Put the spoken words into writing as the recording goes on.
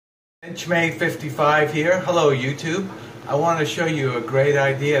Benchmade 55 here. Hello YouTube. I want to show you a great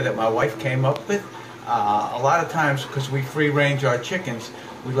idea that my wife came up with. A lot of times, because we free range our chickens,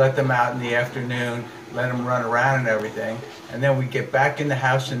 we let them out in the afternoon, let them run around and everything, and then we get back in the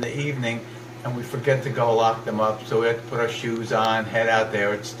house in the evening and we forget to go lock them up, so we have to put our shoes on, head out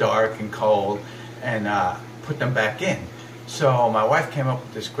there, it's dark and cold, and put them back in. So my wife came up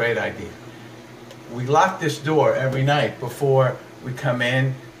with this great idea. We lock this door every night before we come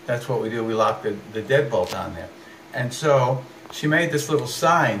in. That's what we do. We lock the deadbolt on there. And so she made this little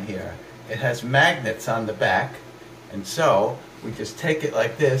sign here. It has magnets on the back. And so we just take it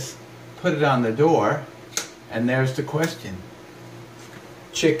like this, put it on the door, and there's the question.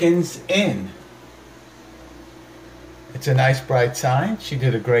 Chickens in. It's a nice bright sign. She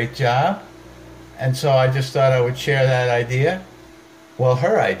did a great job. And so I just thought I would share that idea. Well,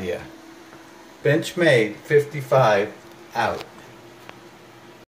 her idea. Benchmade 55 out.